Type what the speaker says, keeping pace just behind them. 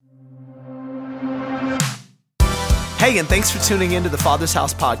Hey, and thanks for tuning in to the Father's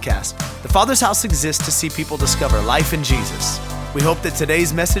House podcast. The Father's House exists to see people discover life in Jesus. We hope that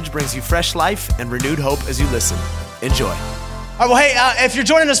today's message brings you fresh life and renewed hope as you listen. Enjoy. All right, well, hey, if you're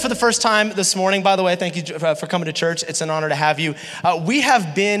joining us for the first time this morning, by the way, thank you for coming to church. It's an honor to have you. We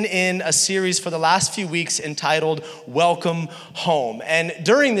have been in a series for the last few weeks entitled Welcome Home. And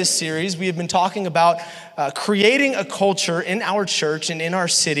during this series, we have been talking about creating a culture in our church and in our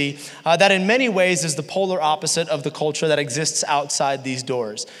city that in many ways is the polar opposite of the culture that exists outside these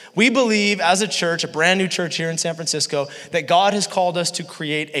doors. We believe as a church, a brand new church here in San Francisco, that God has called us to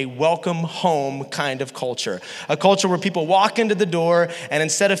create a welcome home kind of culture. A culture where people walk into the door and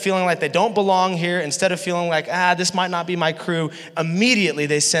instead of feeling like they don't belong here, instead of feeling like, this might not be my crew, immediately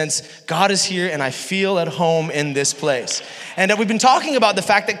they sense God is here and I feel at home in this place. And we've been talking about the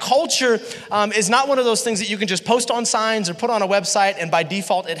fact that culture is not one of those things that you can just post on signs or put on a website and by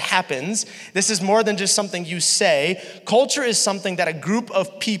default it happens. This is more than just something you say. Culture is something that a group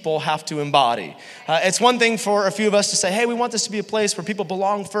of people have to embody. It's one thing for a few of us to say, hey, we want this to be a place where people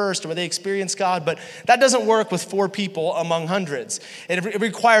belong first or where they experience God, but that doesn't work with 4 people among hundreds. It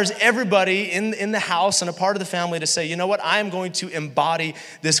requires everybody in the house and a part of the family to say, you know what, I am going to embody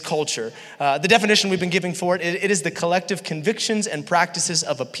this culture. The definition we've been giving for it is the collective convictions and practices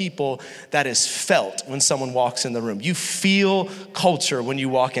of a people that is felt when someone walks in the room. You feel culture when you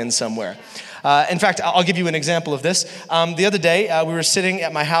walk in somewhere. In fact, I'll give you an example of this. The other day, we were sitting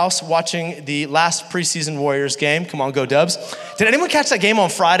at my house watching the last preseason Warriors game. Come on, go Dubs. Did anyone catch that game on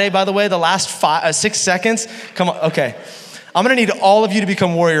Friday, by the way, the last 6 seconds? Come on, okay. I'm gonna need all of you to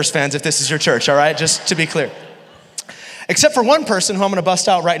become Warriors fans if this is your church, all right? Just to be clear. Except for one person who I'm gonna bust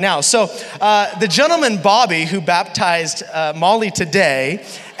out right now. So the gentleman, Bobby, who baptized Molly today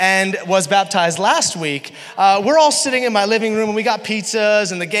and was baptized last week, we're all sitting in my living room and we got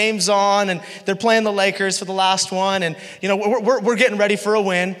pizzas and the game's on and they're playing the Lakers for the last one and you know we're getting ready for a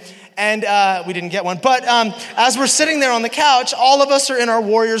win. And we didn't get one. But as we're sitting there on the couch, all of us are in our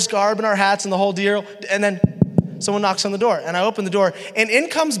Warriors garb and our hats and the whole deal. And then someone knocks on the door and I open the door and in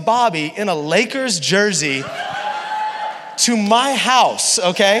comes Bobby in a Lakers jersey to my house,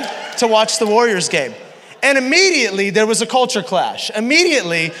 okay, to watch the Warriors game. And immediately there was a culture clash.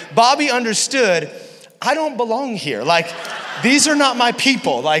 Immediately, Bobby understood, I don't belong here. Like, these are not my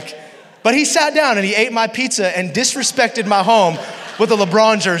people. Like, but he sat down and he ate my pizza and disrespected my home with a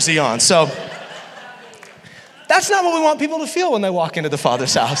LeBron jersey on. So that's not what we want people to feel when they walk into the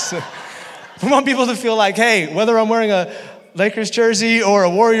Father's house. We want people to feel like, hey, whether I'm wearing a Lakers jersey or a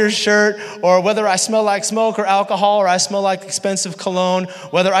Warriors shirt, or whether I smell like smoke or alcohol, or I smell like expensive cologne,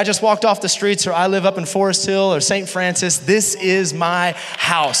 whether I just walked off the streets or I live up in Forest Hill or St. Francis, this is my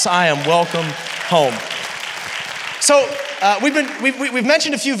house. I am welcome home. So we've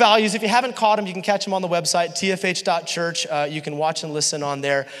mentioned a few values. If you haven't caught them, you can catch them on the website, tfh.church. You can watch and listen on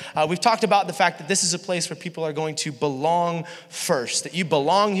there. We've talked about the fact that this is a place where people are going to belong first, that you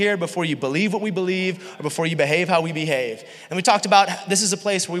belong here before you believe what we believe or before you behave how we behave. And we talked about this is a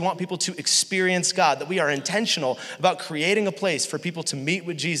place where we want people to experience God, that we are intentional about creating a place for people to meet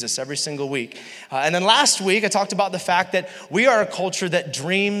with Jesus every single week. And then last week, I talked about the fact that we are a culture that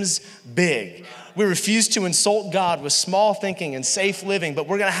dreams big. We refuse to insult God with small thinking and safe living, but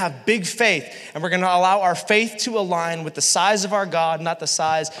we're gonna have big faith and we're gonna allow our faith to align with the size of our God, not the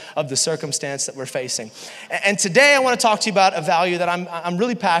size of the circumstance that we're facing. And today I wanna talk to you about a value that I'm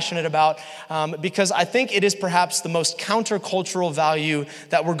really passionate about because I think it is perhaps the most countercultural value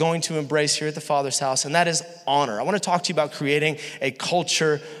that we're going to embrace here at the Father's house, and that is honor. I wanna talk to you about creating a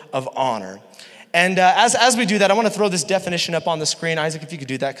culture of honor. And as we do that, I want to throw this definition up on the screen. Isaac, if you could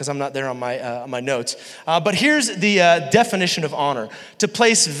do that, because I'm not there on my notes. But here's the definition of honor: to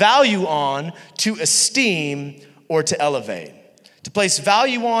place value on, to esteem, or to elevate. To place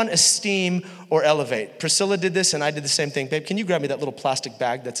value on, esteem, or elevate. Priscilla did this, and I did the same thing. Babe, can you grab me that little plastic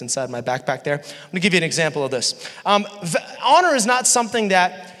bag that's inside my backpack there? I'm going to give you an example of this. Honor is not something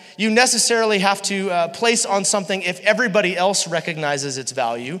that you necessarily have to place on something if everybody else recognizes its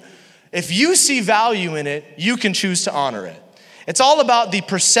value. If you see value in it, you can choose to honor it. It's all about the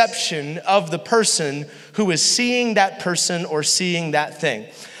perception of the person who is seeing that person or seeing that thing.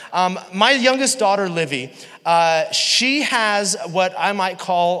 My youngest daughter, Livy, she has what I might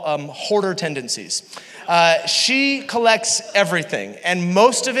call hoarder tendencies. She collects everything, and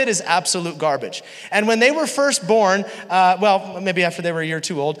most of it is absolute garbage. And when they were first born, well, maybe after they were a year or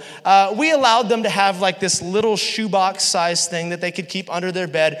two old, we allowed them to have like this little shoebox size thing that they could keep under their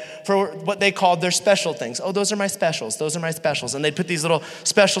bed for what they called their special things. Oh, those are my specials. Those are my specials. And they'd put these little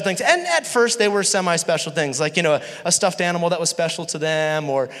special things. And at first they were semi-special things, like, a stuffed animal that was special to them,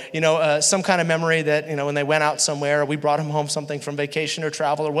 or, some kind of memory that, when they went out somewhere, we brought them home something from vacation or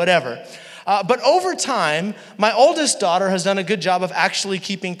travel or whatever. But over time, my oldest daughter has done a good job of actually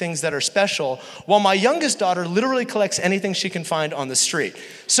keeping things that are special, while my youngest daughter literally collects anything she can find on the street.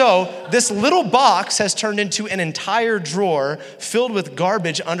 So this little box has turned into an entire drawer filled with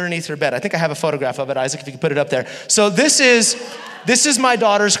garbage underneath her bed. I think I have a photograph of it, Isaac, if you can put it up there. So this is my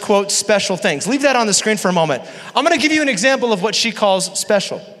daughter's, quote, special things. Leave that on the screen for a moment. I'm gonna give you an example of what she calls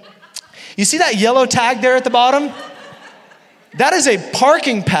special. You see that yellow tag there at the bottom? That is a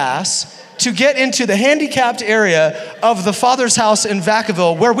parking pass to get into the handicapped area of the Father's house in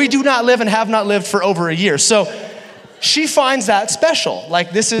Vacaville, where we do not live and have not lived for over a year. So she finds that special.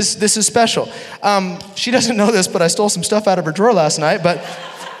 Like, this is special. She doesn't know this, but I stole some stuff out of her drawer last night.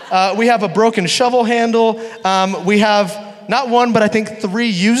 But we have a broken shovel handle. We have not one, but I think 3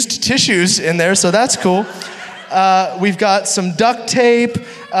 used tissues in there, so that's cool. We've got some duct tape.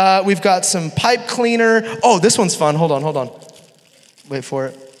 We've got some pipe cleaner. Oh, this one's fun. Hold on. Wait for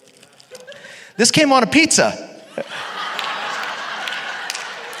it. This came on a pizza.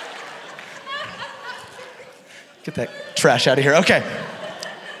 Get that trash out of here. Okay.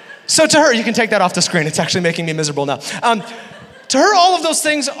 So to her, you can take that off the screen. It's actually making me miserable now. To her, all of those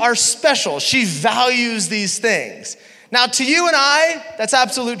things are special. She values these things. Now, to you and I, that's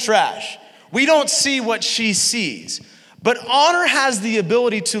absolute trash. We don't see what she sees. But honor has the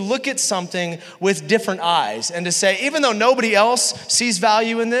ability to look at something with different eyes and to say, even though nobody else sees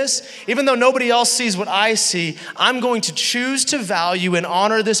value in this, even though nobody else sees what I see, I'm going to choose to value and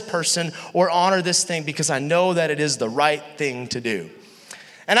honor this person or honor this thing because I know that it is the right thing to do.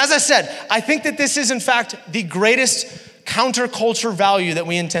 And as I said, I think that this is in fact the greatest counterculture value that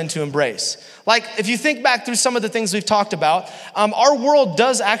we intend to embrace. Like, if you think back through some of the things we've talked about, our world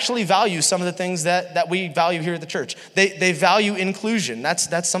does actually value some of the things that we value here at the church. They value inclusion.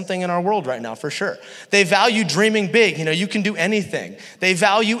 That's something in our world right now, for sure. They value dreaming big. You can do anything. They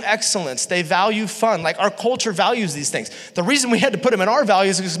value excellence. They value fun. Like, our culture values these things. The reason we had to put them in our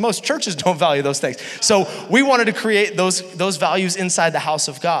values is because most churches don't value those things. So we wanted to create those values inside the house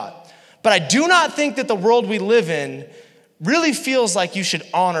of God. But I do not think that the world we live in really feels like you should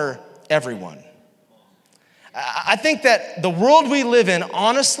honor everyone. I think that the world we live in,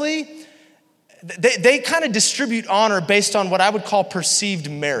 honestly, they kind of distribute honor based on what I would call perceived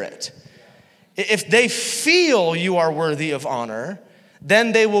merit. If they feel you are worthy of honor,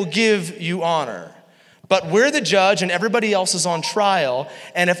 then they will give you honor. But we're the judge and everybody else is on trial.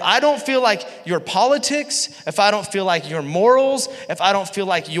 And if I don't feel like your politics, if I don't feel like your morals, if I don't feel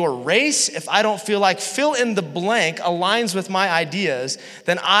like your race, if I don't feel like fill in the blank aligns with my ideas,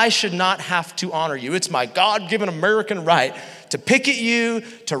 then I should not have to honor you. It's my God-given American right to pick at you,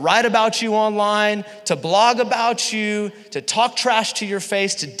 to write about you online, to blog about you, to talk trash to your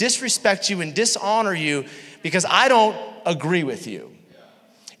face, to disrespect you and dishonor you because I don't agree with you.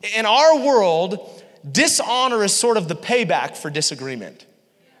 In our world, dishonor is sort of the payback for disagreement.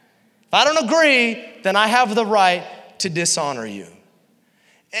 If I don't agree, then I have the right to dishonor you.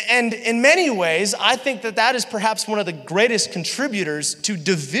 And in many ways, I think that is perhaps one of the greatest contributors to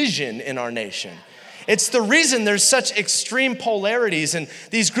division in our nation. It's the reason there's such extreme polarities and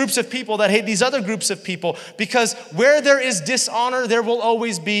these groups of people that hate these other groups of people, because where there is dishonor, there will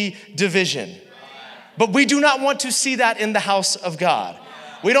always be division. But we do not want to see that in the house of God.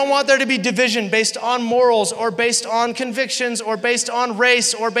 We don't want there to be division based on morals or based on convictions or based on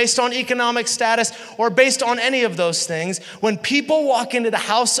race or based on economic status or based on any of those things. When people walk into the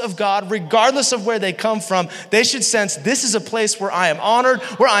house of God, regardless of where they come from, they should sense this is a place where I am honored,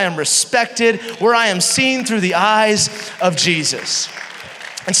 where I am respected, where I am seen through the eyes of Jesus.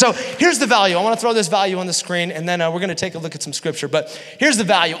 And so here's the value. I want to throw this value on the screen and then we're going to take a look at some scripture. But here's the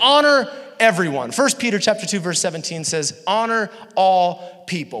value. Honor everyone. 1 Peter chapter 2, verse 17 says, honor all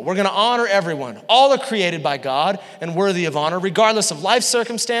people. We're going to honor everyone. All are created by God and worthy of honor, regardless of life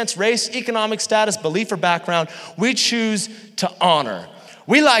circumstance, race, economic status, belief, or background. We choose to honor.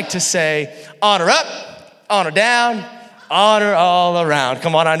 We like to say, honor up, honor down, honor all around.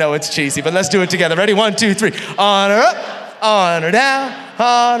 Come on, I know it's cheesy, but let's do it together. Ready? 1, 2, 3. Honor up, honor down,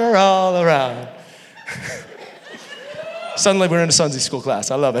 honor all around. Suddenly we're in a Sunday school class.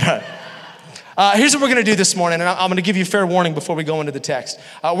 I love it. All right. Here's what we're going to do this morning, and I'm going to give you fair warning before we go into the text.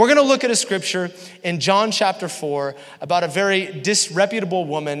 We're going to look at a scripture in John chapter 4 about a very disreputable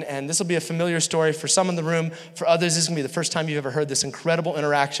woman, and this will be a familiar story for some in the room. For others, this is going to be the first time you've ever heard this incredible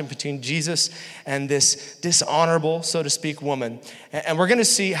interaction between Jesus and this dishonorable, so to speak, woman. And we're going to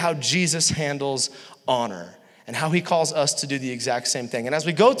see how Jesus handles honor and how he calls us to do the exact same thing. And as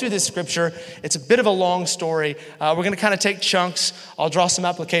we go through this scripture, it's a bit of a long story. We're going to kind of take chunks. I'll draw some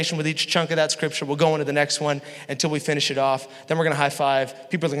application with each chunk of that scripture. We'll go into the next one until we finish it off. Then we're going to high five.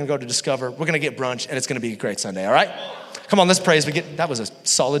 People are going to go to Discover. We're going to get brunch, and it's going to be a great Sunday, all right? Come on, let's pray as we get, that was a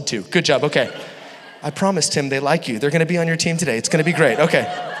solid 2. Good job, okay. I promised Tim they like you. They're going to be on your team today. It's going to be great,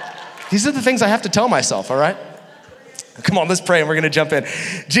 okay. These are the things I have to tell myself, all right? Come on, let's pray, and we're going to jump in.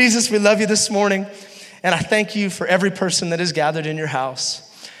 Jesus, we love you this morning. And I thank you for every person that is gathered in your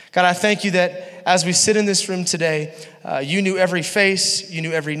house. God, I thank you that as we sit in this room today, you knew every face, you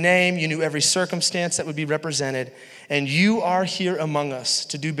knew every name, you knew every circumstance that would be represented. And you are here among us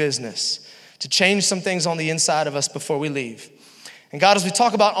to do business, to change some things on the inside of us before we leave. And God, as we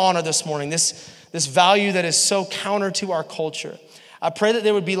talk about honor this morning, this value that is so counter to our culture, I pray that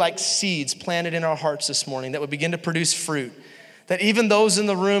there would be like seeds planted in our hearts this morning that would begin to produce fruit. That even those in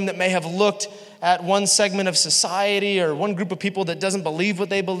the room that may have looked at one segment of society or one group of people that doesn't believe what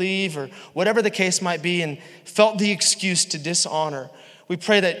they believe or whatever the case might be and felt the excuse to dishonor, we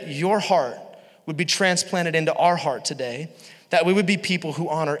pray that your heart would be transplanted into our heart today, that we would be people who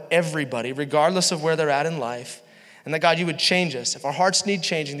honor everybody regardless of where they're at in life, and that God, you would change us. If our hearts need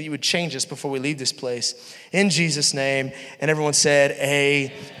changing, that you would change us before we leave this place. In Jesus' name, and everyone said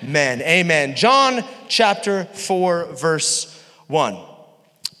amen. Amen. John chapter 4, verse 1.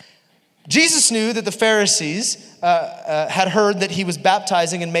 Jesus knew that the Pharisees had heard that he was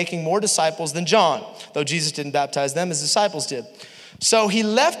baptizing and making more disciples than John, though Jesus didn't baptize them, his disciples did. So he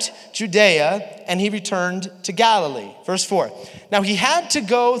left Judea and he returned to Galilee. Verse 4. Now he had to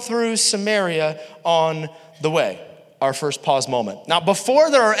go through Samaria on the way. Our first pause moment. Now, before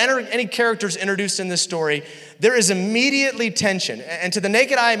there are any characters introduced in this story, there is immediately tension. And to the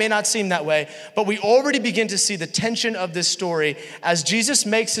naked eye, it may not seem that way, but we already begin to see the tension of this story as Jesus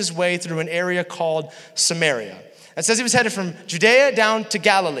makes his way through an area called Samaria. It says he was headed from Judea down to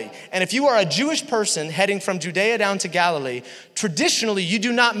Galilee. And if you are a Jewish person heading from Judea down to Galilee, traditionally you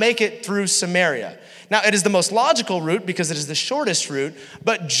do not make it through Samaria. Now, it is the most logical route because it is the shortest route,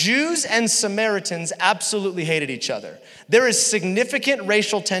 but Jews and Samaritans absolutely hated each other. There is significant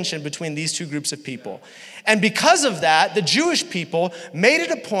racial tension between these two groups of people. And because of that, the Jewish people made it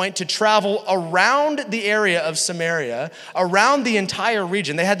a point to travel around the area of Samaria, around the entire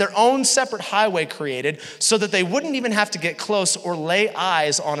region. They had their own separate highway created so that they wouldn't even have to get close or lay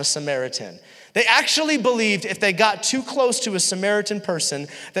eyes on a Samaritan. They actually believed if they got too close to a Samaritan person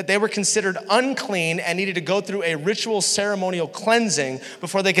that they were considered unclean and needed to go through a ritual ceremonial cleansing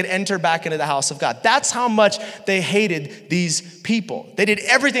before they could enter back into the house of God. That's how much they hated these people. They did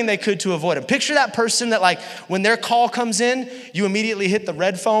everything they could to avoid them. Picture that person that like when their call comes in, you immediately hit the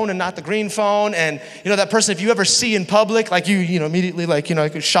red phone and not the green phone. And you know that person, if you ever see in public, like you immediately like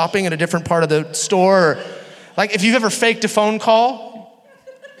shopping at a different part of the store. Or, like if you've ever faked a phone call,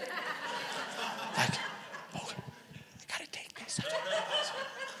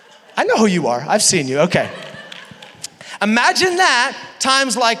 I know who you are. I've seen you. Okay. Imagine that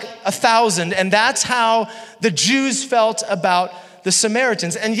times like 1,000, and that's how the Jews felt about the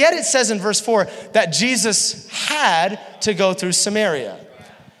Samaritans. And yet it says in verse 4 that Jesus had to go through Samaria.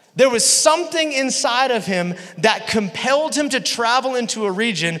 There was something inside of him that compelled him to travel into a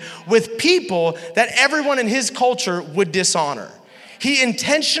region with people that everyone in his culture would dishonor. He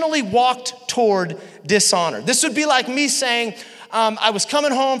intentionally walked toward dishonor. This would be like me saying, I was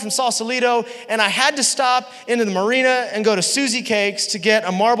coming home from Sausalito and I had to stop into the marina and go to Susie Cakes to get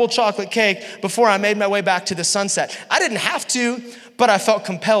a marble chocolate cake before I made my way back to the Sunset. I didn't have to, but I felt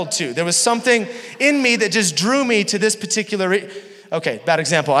compelled to. There was something in me that just drew me to this particular, okay, bad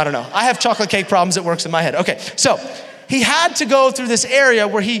example, I don't know. I have chocolate cake problems, it works in my head. Okay, so he had to go through this area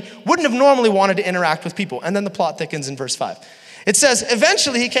where he wouldn't have normally wanted to interact with people. And then the plot thickens in verse 5. It says,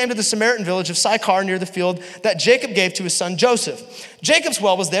 eventually he came to the Samaritan village of Sychar near the field that Jacob gave to his son Joseph. Jacob's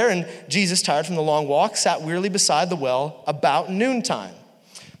well was there, and Jesus, tired from the long walk, sat wearily beside the well about noontime.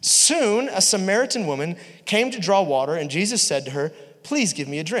 Soon a Samaritan woman came to draw water, and Jesus said to her, please give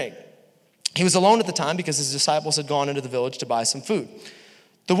me a drink. He was alone at the time because his disciples had gone into the village to buy some food.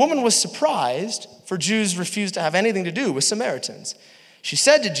 The woman was surprised, for Jews refused to have anything to do with Samaritans. She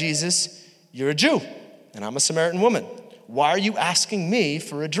said to Jesus, you're a Jew, and I'm a Samaritan woman. Why are you asking me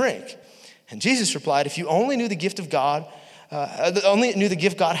for a drink? And Jesus replied, if you only knew the gift of God only knew the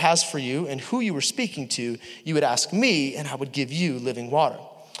gift God has for you and who you were speaking to, you would ask me and I would give you living water.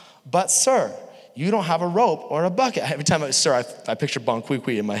 But sir, you don't have a rope or a bucket. Every time I picture Bon Qui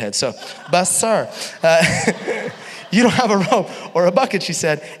Qui in my head. So, but sir, you don't have a rope or a bucket, she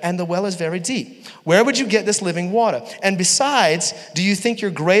said, and the well is very deep. Where would you get this living water? And besides, do you think you're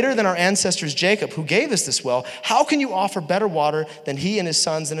greater than our ancestors Jacob, who gave us this well? How can you offer better water than he and his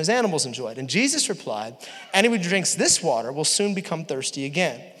sons and his animals enjoyed? And Jesus replied, anyone who drinks this water will soon become thirsty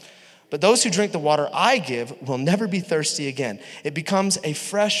again. But those who drink the water I give will never be thirsty again. It becomes a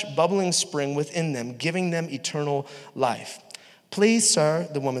fresh, bubbling spring within them, giving them eternal life. Please, sir,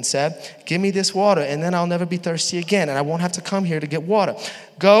 the woman said, give me this water and then I'll never be thirsty again and I won't have to come here to get water.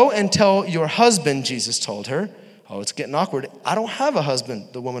 Go and tell your husband, Jesus told her. Oh, it's getting awkward. I don't have a husband,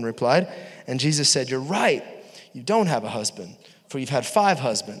 the woman replied. And Jesus said, you're right. You don't have a husband, for you've had 5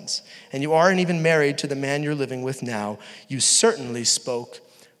 husbands and you aren't even married to the man you're living with now. You certainly spoke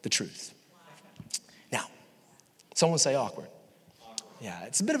the truth. Now, someone say awkward. Yeah,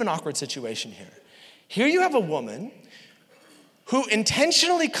 it's a bit of an awkward situation here. Here you have a woman who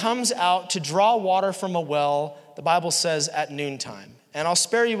intentionally comes out to draw water from a well, the Bible says at noontime. And I'll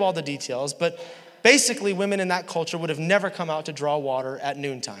spare you all the details, but basically women in that culture would have never come out to draw water at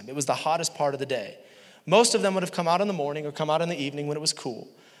noontime. It was the hottest part of the day. Most of them would have come out in the morning or come out in the evening when it was cool.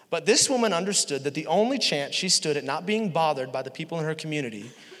 But this woman understood that the only chance she stood at not being bothered by the people in her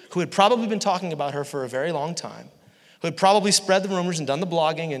community, who had probably been talking about her for a very long time, who had probably spread the rumors and done the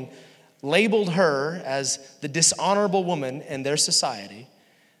blogging and labeled her as the dishonorable woman in their society.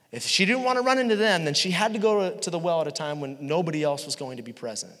 If she didn't want to run into them, then she had to go to the well at a time when nobody else was going to be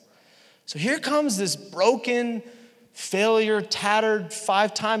present. So here comes this broken, failure, tattered,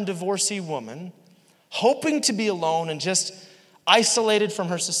 5-time divorcee woman, hoping to be alone and just isolated from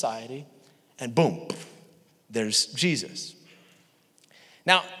her society, and boom, there's Jesus.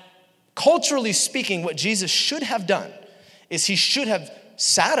 Now, culturally speaking, what Jesus should have done is he should have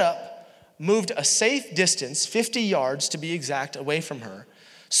sat up, moved a safe distance, 50 yards to be exact, away from her,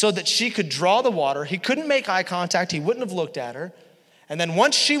 so that she could draw the water. He couldn't make eye contact. He wouldn't have looked at her. And then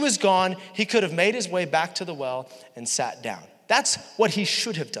once she was gone, he could have made his way back to the well and sat down. That's what he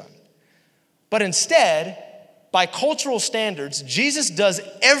should have done. But instead, by cultural standards, Jesus does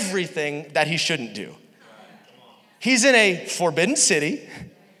everything that he shouldn't do. He's in a forbidden city.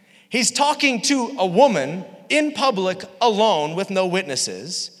 He's talking to a woman in public alone with no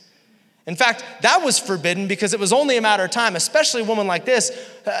witnesses. In fact, that was forbidden because it was only a matter of time, especially a woman like this.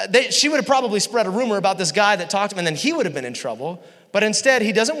 She would have probably spread a rumor about this guy that talked to him, and then he would have been in trouble. But instead,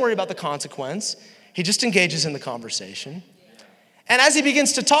 he doesn't worry about the consequence. He just engages in the conversation. And as he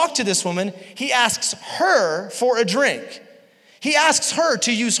begins to talk to this woman, he asks her for a drink. He asks her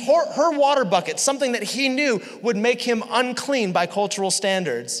to use her water bucket, something that he knew would make him unclean by cultural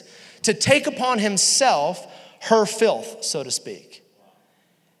standards, to take upon himself her filth, so to speak.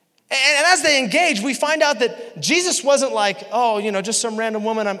 And as they engage, we find out that Jesus wasn't like, oh, just some random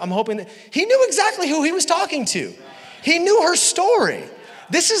woman. I'm hoping that he knew exactly who he was talking to. He knew her story.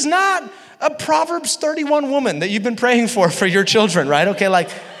 This is not a Proverbs 31 woman that you've been praying for your children, right? Okay,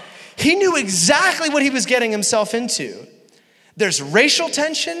 he knew exactly what he was getting himself into. There's racial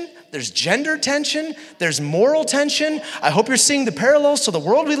tension, there's gender tension, there's moral tension. I hope you're seeing the parallels to the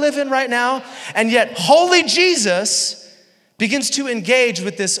world we live in right now. And yet, holy Jesus begins to engage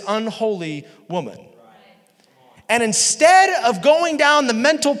with this unholy woman. And instead of going down the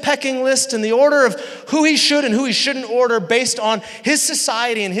mental pecking list in the order of who he should and who he shouldn't order based on his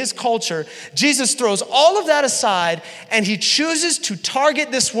society and his culture, Jesus throws all of that aside and he chooses to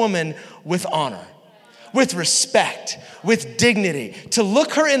target this woman with honor, with respect, with dignity, to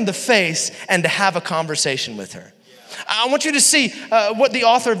look her in the face and to have a conversation with her. I want you to see what the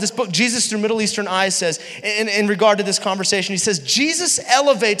author of this book, Jesus Through Middle Eastern Eyes, says in regard to this conversation. He says, Jesus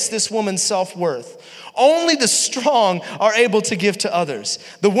elevates this woman's self-worth. Only the strong are able to give to others.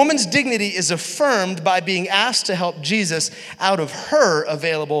 The woman's dignity is affirmed by being asked to help Jesus out of her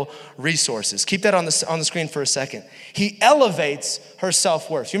available resources. Keep that on the screen for a second. He elevates her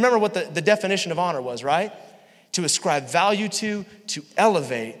self-worth. You remember what the definition of honor was, right? To ascribe value to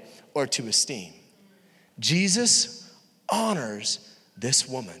elevate, or to esteem. Jesus honors this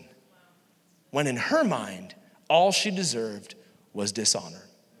woman when in her mind, all she deserved was dishonor.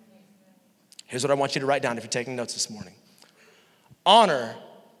 Here's what I want you to write down if you're taking notes this morning. Honor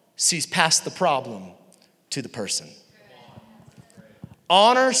sees past the problem to the person.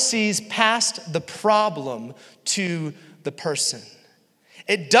 Honor sees past the problem to the person.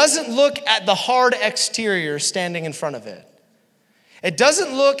 It doesn't look at the hard exterior standing in front of it. It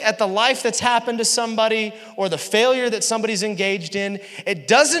doesn't look at the life that's happened to somebody or the failure that somebody's engaged in. It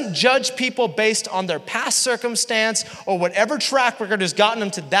doesn't judge people based on their past circumstance or whatever track record has gotten them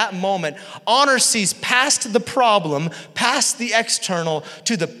to that moment. Honor sees past the problem, past the external,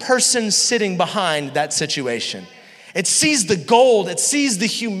 to the person sitting behind that situation. It sees the gold, it sees the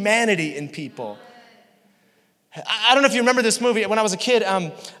humanity in people. I don't know if you remember this movie. When I was a kid,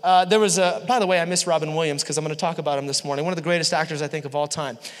 there was by the way, I miss Robin Williams because I'm going to talk about him this morning. One of the greatest actors, I think, of all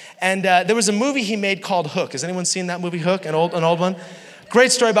time. And there was a movie he made called Hook. Has anyone seen that movie, Hook, an old one?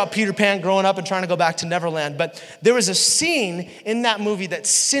 Great story about Peter Pan growing up and trying to go back to Neverland. But there was a scene in that movie that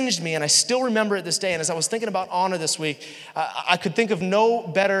singed me, and I still remember it this day. And as I was thinking about honor this week, I could think of no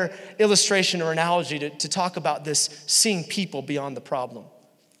better illustration or analogy to talk about this seeing people beyond the problem.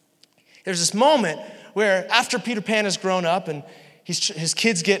 There's this moment where after Peter Pan has grown up and his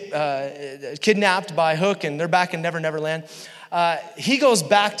kids get kidnapped by Hook and they're back in Never Neverland, he goes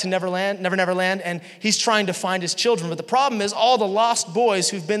back to Never Neverland, and he's trying to find his children. But the problem is all the lost boys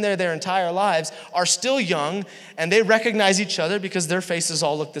who've been there their entire lives are still young, and they recognize each other because their faces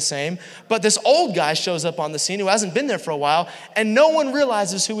all look the same. But this old guy shows up on the scene who hasn't been there for a while, and no one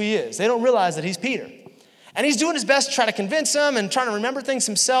realizes who he is. They don't realize that he's Peter. And he's doing his best to try to convince them and trying to remember things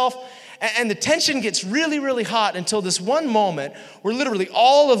himself. And the tension gets really, really hot until this one moment where literally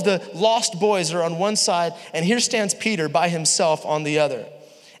all of the lost boys are on one side, and here stands Peter by himself on the other.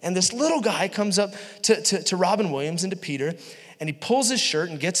 And this little guy comes up to Robin Williams and to Peter, and he pulls his shirt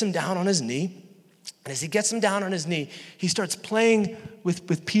and gets him down on his knee. And as he gets him down on his knee, he starts playing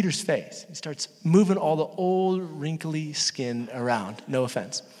with Peter's face. He starts moving all the old, wrinkly skin around. No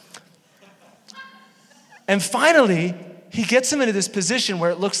offense. And finally, he gets him into this position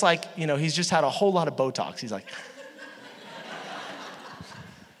where it looks like, he's just had a whole lot of Botox. He's like,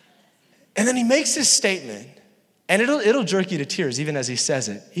 and then he makes this statement, and it'll jerk you to tears even as he says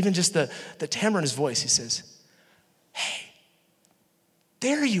it. Even just the timbre in his voice, he says, "Hey,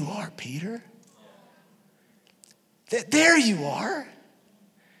 there you are, Peter. There you are."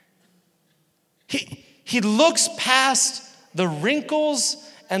 He looks past the wrinkles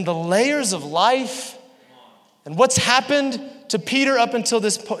and the layers of life and what's happened to Peter up until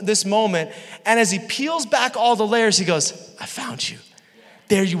this moment. And as he peels back all the layers, he goes, "I found you.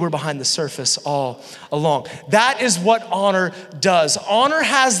 There you were behind the surface all along." That is what honor does. Honor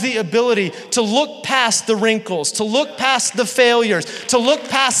has the ability to look past the wrinkles, to look past the failures, to look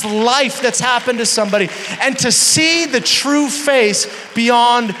past life that's happened to somebody, and to see the true face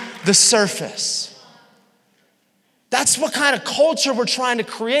beyond the surface. That's what kind of culture we're trying to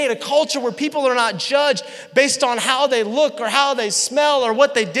create, a culture where people are not judged based on how they look or how they smell or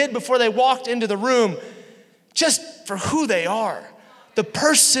what they did before they walked into the room, just for who they are, the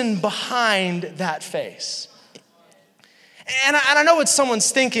person behind that face. And I know what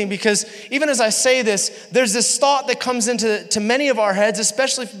someone's thinking, because even as I say this, there's this thought that comes into many of our heads,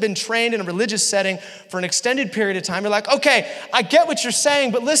 especially if you've been trained in a religious setting for an extended period of time. You're like, okay, I get what you're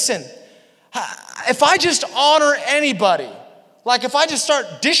saying, but listen, if I just honor anybody, like if I just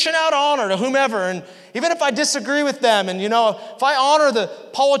start dishing out honor to whomever, and even if I disagree with them, and if I honor the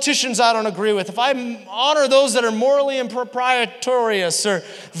politicians I don't agree with, if I honor those that are morally improprietarious or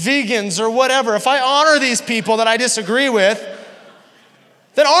vegans or whatever, if I honor these people that I disagree with,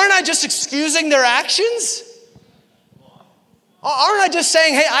 then aren't I just excusing their actions? Aren't I just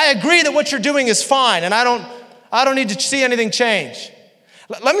saying, hey, I agree that what you're doing is fine, and I don't need to see anything change?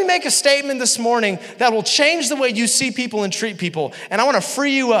 Let me make a statement this morning that will change the way you see people and treat people. And I want to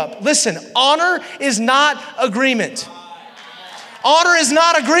free you up. Listen, honor is not agreement. Honor is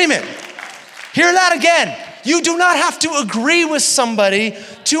not agreement. Hear that again. You do not have to agree with somebody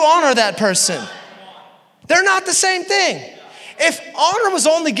to honor that person. They're not the same thing. If honor was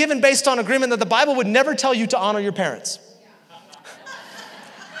only given based on agreement, then the Bible would never tell you to honor your parents.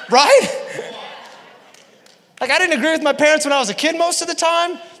 Right? Like, I didn't agree with my parents when I was a kid most of the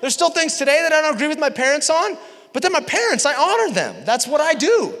time. There's still things today that I don't agree with my parents on, but then my parents, I honor them. That's what I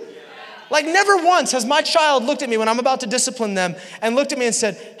do. Like, never once has my child looked at me when I'm about to discipline them and looked at me and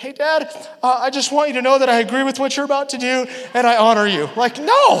said, "Hey, Dad, I just want you to know that I agree with what you're about to do and I honor you." Like,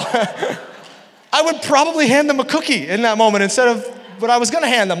 no. I would probably hand them a cookie in that moment instead of what I was gonna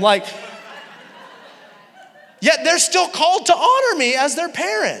hand them. Like, yet they're still called to honor me as their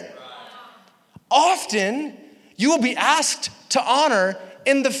parent. Often, you will be asked to honor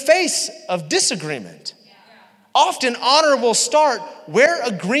in the face of disagreement. Often, honor will start where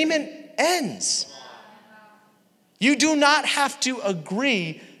agreement ends. You do not have to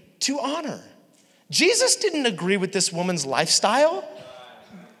agree to honor. Jesus didn't agree with this woman's lifestyle.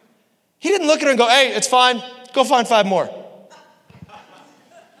 He didn't look at her and go, "Hey, it's fine. Go find 5 more."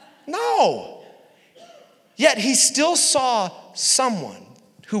 No. Yet he still saw someone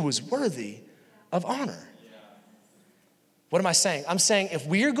who was worthy of honor. What am I saying? I'm saying if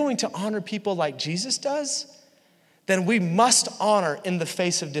we are going to honor people like Jesus does, then we must honor in the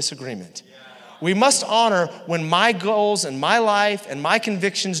face of disagreement. We must honor when my goals and my life and my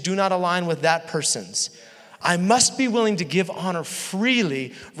convictions do not align with that person's. I must be willing to give honor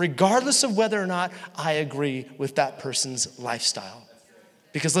freely, regardless of whether or not I agree with that person's lifestyle.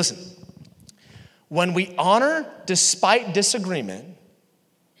 Because listen, when we honor despite disagreement,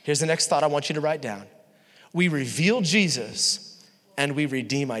 here's the next thought I want you to write down. We reveal Jesus and we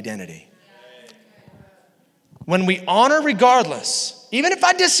redeem identity. When we honor regardless, even if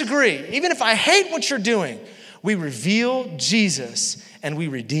I disagree, even if I hate what you're doing, we reveal Jesus and we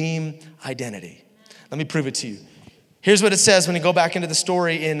redeem identity. Let me prove it to you. Here's what it says when you go back into the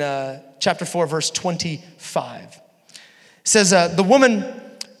story in chapter 4, verse 25. It says, the woman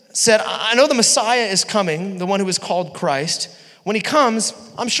said, I know the Messiah is coming, the one who is called Christ. When he comes,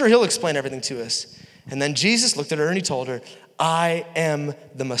 I'm sure he'll explain everything to us. And then Jesus looked at her and he told her, I am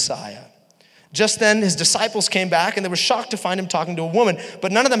the Messiah. Just then his disciples came back and they were shocked to find him talking to a woman,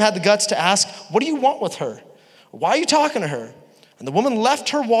 but none of them had the guts to ask, what do you want with her? Why are you talking to her? And the woman left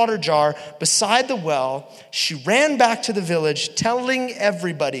her water jar beside the well. She ran back to the village, telling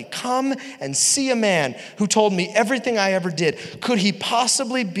everybody, come and see a man who told me everything I ever did. Could he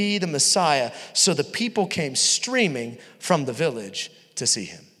possibly be the Messiah? So the people came streaming from the village to see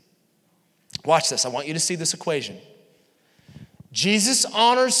him. Watch this. I want you to see this equation. Jesus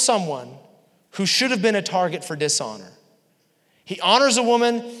honors someone who should have been a target for dishonor. He honors a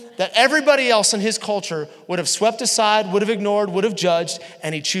woman that everybody else in his culture would have swept aside, would have ignored, would have judged,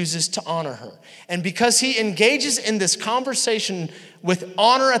 and he chooses to honor her. And because he engages in this conversation with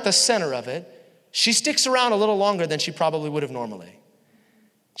honor at the center of it, she sticks around a little longer than she probably would have normally.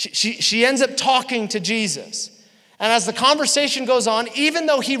 She ends up talking to Jesus. And as the conversation goes on, even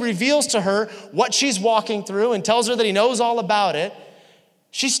though he reveals to her what she's walking through and tells her that he knows all about it,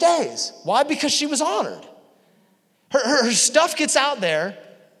 she stays. Why? Because she was honored. Her stuff gets out there,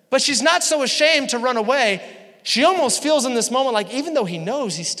 but she's not so ashamed to run away. She almost feels in this moment like, even though he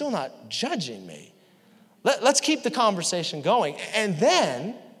knows, he's still not judging me. Let's keep the conversation going. And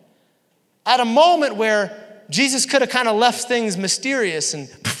then, at a moment where Jesus could have kind of left things mysterious and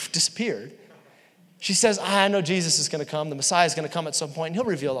disappeared, she says, I know Jesus is going to come. The Messiah is going to come at some point, and he'll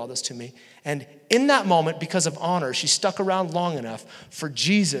reveal all this to me. And in that moment, because of honor, she stuck around long enough for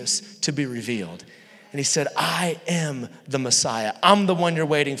Jesus to be revealed. And he said, I am the Messiah. I'm the one you're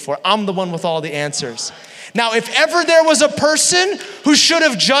waiting for. I'm the one with all the answers. Now, if ever there was a person who should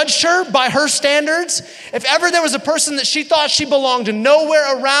have judged her by her standards, if ever there was a person that she thought she belonged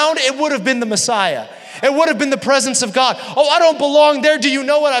nowhere around, it would have been the Messiah. It would have been the presence of God. Oh, I don't belong there. Do you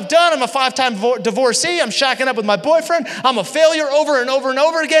know what I've done? I'm a 5-time divorcee. I'm shacking up with my boyfriend. I'm a failure over and over and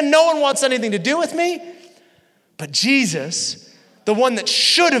over again. No one wants anything to do with me. But Jesus, the one that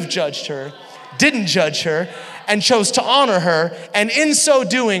should have judged her, didn't judge her and chose to honor her, and in so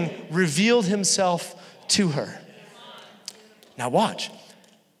doing, revealed himself to her. Now watch.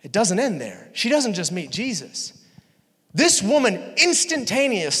 It doesn't end there. She doesn't just meet Jesus. This woman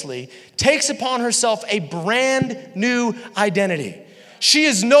instantaneously takes upon herself a brand new identity. She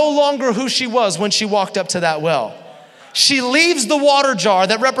is no longer who she was when she walked up to that well. She leaves the water jar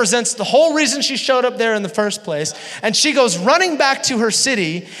that represents the whole reason she showed up there in the first place, and she goes running back to her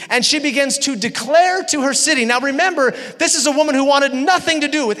city, and she begins to declare to her city. Now remember, this is a woman who wanted nothing to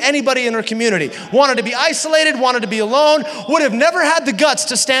do with anybody in her community, wanted to be isolated, wanted to be alone, would have never had the guts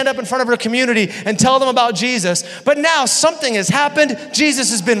to stand up in front of her community and tell them about Jesus. But now something has happened.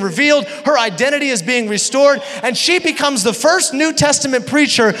 Jesus has been revealed. Her identity is being restored, and she becomes the first New Testament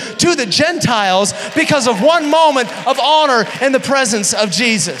preacher to the Gentiles because of one moment of honor in the presence of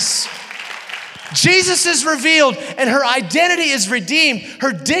Jesus. Jesus is revealed and her identity is redeemed.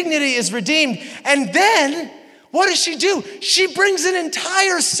 Her dignity is redeemed. And then what does she do? She brings an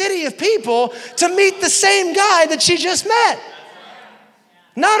entire city of people to meet the same guy that she just met.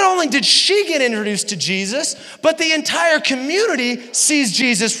 Not only did she get introduced to Jesus, but the entire community sees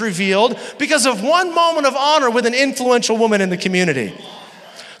Jesus revealed because of one moment of honor with an influential woman in the community.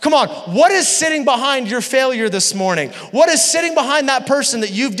 Come on, what is sitting behind your failure this morning? What is sitting behind that person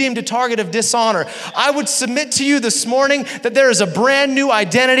that you've deemed a target of dishonor? I would submit to you this morning that there is a brand new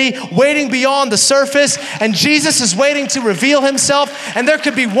identity waiting beyond the surface, and Jesus is waiting to reveal himself, and there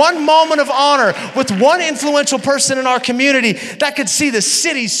could be one moment of honor with one influential person in our community that could see the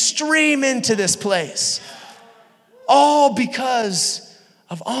city stream into this place. All because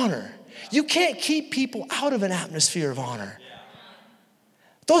of honor. You can't keep people out of an atmosphere of honor.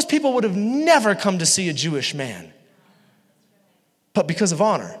 those people would have never come to see a Jewish man. But because of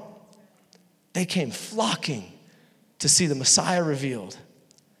honor, they came flocking to see the Messiah revealed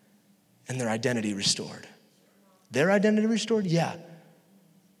and their identity restored. Their identity restored? Yeah.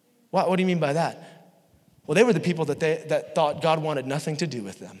 What do you mean by that? Well, they were the people that thought God wanted nothing to do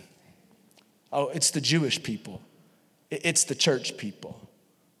with them. Oh, it's the Jewish people. It's the church people.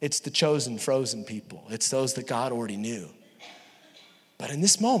 It's the chosen, frozen people. It's those that God already knew. But in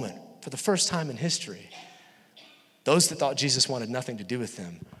this moment, for the first time in history, those that thought Jesus wanted nothing to do with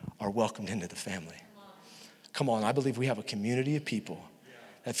them are welcomed into the family. Come on, I believe we have a community of people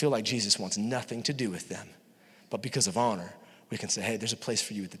that feel like Jesus wants nothing to do with them. But because of honor, we can say, hey, there's a place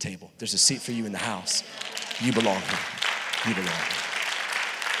for you at the table. There's a seat for you in the house. You belong here. You belong here.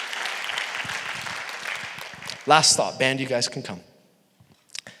 Last thought, band, you guys can come.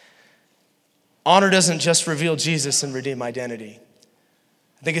 Honor doesn't just reveal Jesus and redeem identity.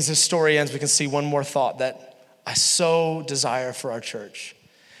 I think as this story ends, we can see one more thought that I so desire for our church.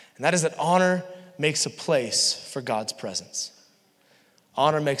 And that is that honor makes a place for God's presence.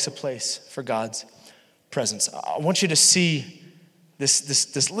 Honor makes a place for God's presence. I want you to see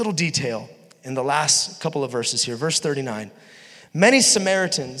this little detail in the last couple of verses here. Verse 39. Many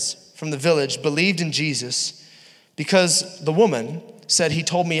Samaritans from the village believed in Jesus because the woman said, he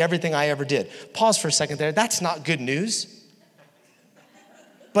told me everything I ever did. Pause for a second there. That's not good news.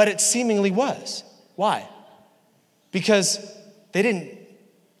 But it seemingly was. Why? Because they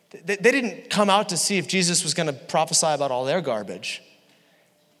didn't come out to see if Jesus was going to prophesy about all their garbage.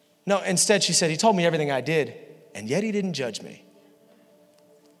 No, instead she said, he told me everything I did, and yet he didn't judge me.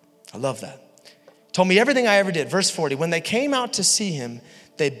 I love that. He told me everything I ever did. Verse 40, when they came out to see him,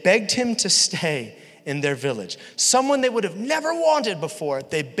 they begged him to stay in their village. Someone they would have never wanted before,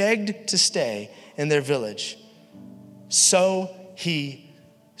 they begged to stay in their village. So he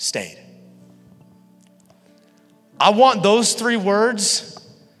stayed. I want those three words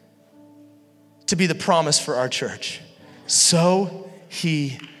to be the promise for our church. So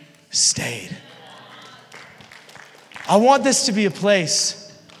he stayed. I want this to be a place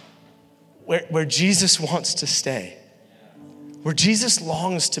where Jesus wants to stay, where Jesus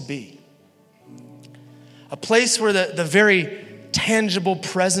longs to be. A place where the very tangible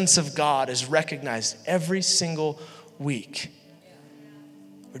presence of God is recognized every single week.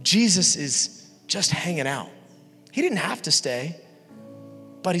 Where Jesus is just hanging out. He didn't have to stay,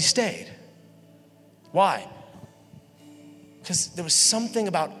 but he stayed. Why? Because there was something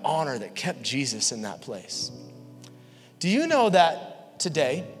about honor that kept Jesus in that place. Do you know that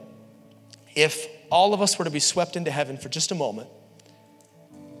today, if all of us were to be swept into heaven for just a moment,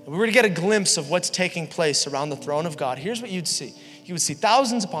 and we were to get a glimpse of what's taking place around the throne of God, here's what you'd see. You would see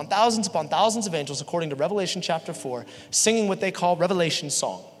thousands upon thousands upon thousands of angels, according to Revelation chapter 4, singing what they call Revelation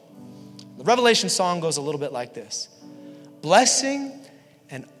song. The Revelation song goes a little bit like this. Blessing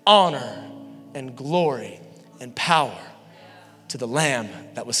and honor and glory and power to the Lamb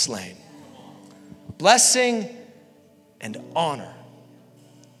that was slain. Blessing and honor.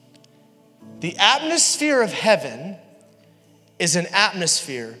 The atmosphere of heaven is an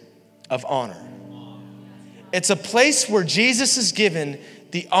atmosphere of honor. It's a place where Jesus is given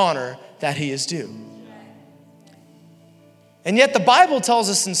the honor that he is due. And yet the Bible tells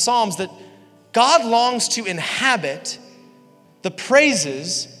us in Psalms that God longs to inhabit the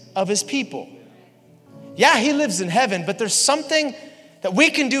praises of his people. Yeah, he lives in heaven, but there's something that we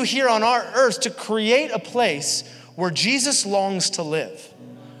can do here on our earth to create a place where Jesus longs to live,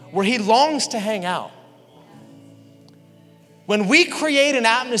 where he longs to hang out. When we create an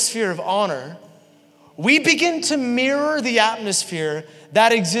atmosphere of honor, we begin to mirror the atmosphere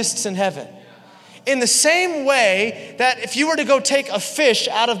that exists in heaven. In the same way that if you were to go take a fish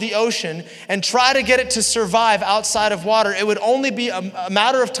out of the ocean and try to get it to survive outside of water, it would only be a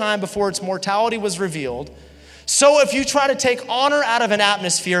matter of time before its mortality was revealed. So if you try to take honor out of an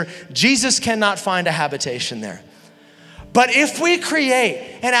atmosphere, Jesus cannot find a habitation there. But if we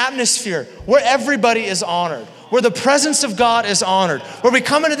create an atmosphere where everybody is honored, where the presence of God is honored, where we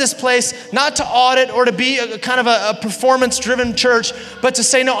come into this place not to audit or to be a kind of a performance-driven church, but to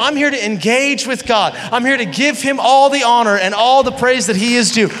say, no, I'm here to engage with God. I'm here to give him all the honor and all the praise that he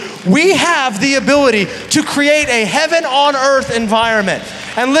is due. We have the ability to create a heaven on earth environment.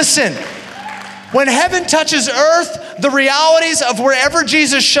 And listen, when heaven touches earth, the realities of wherever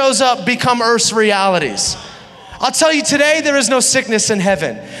Jesus shows up become earth's realities. I'll tell you today, there is no sickness in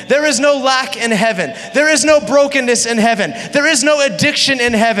heaven. There is no lack in heaven. There is no brokenness in heaven. There is no addiction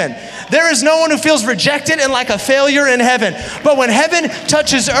in heaven. There is no one who feels rejected and like a failure in heaven. But when heaven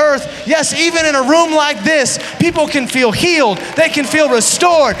touches earth, yes, even in a room like this, people can feel healed. They can feel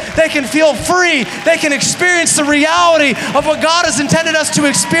restored. They can feel free. They can experience the reality of what God has intended us to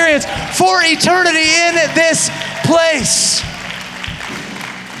experience for eternity in this place.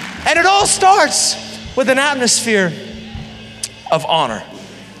 And it all starts with an atmosphere of honor.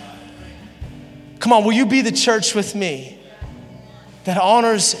 Come on, will you be the church with me that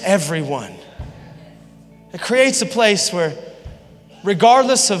honors everyone? It creates a place where,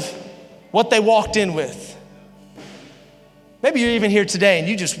 regardless of what they walked in with, maybe you're even here today and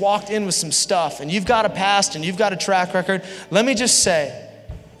you just walked in with some stuff and you've got a past and you've got a track record. Let me just say,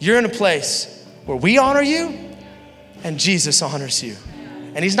 you're in a place where we honor you and Jesus honors you.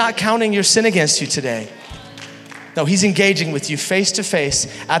 And he's not counting your sin against you today. No, he's engaging with you face to face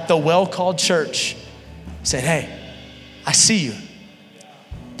at the well-called church, saying, hey, I see you.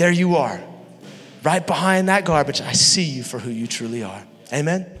 There you are, right behind that garbage. I see you for who you truly are.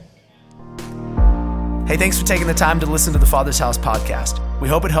 Amen. Hey, thanks for taking the time to listen to the Father's House podcast. We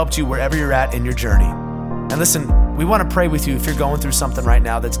hope it helped you wherever you're at in your journey. And listen, we want to pray with you if you're going through something right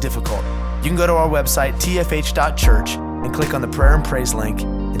now that's difficult. You can go to our website, tfh.church, and click on the prayer and praise link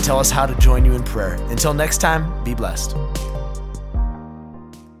and tell us how to join you in prayer. Until next time, be blessed.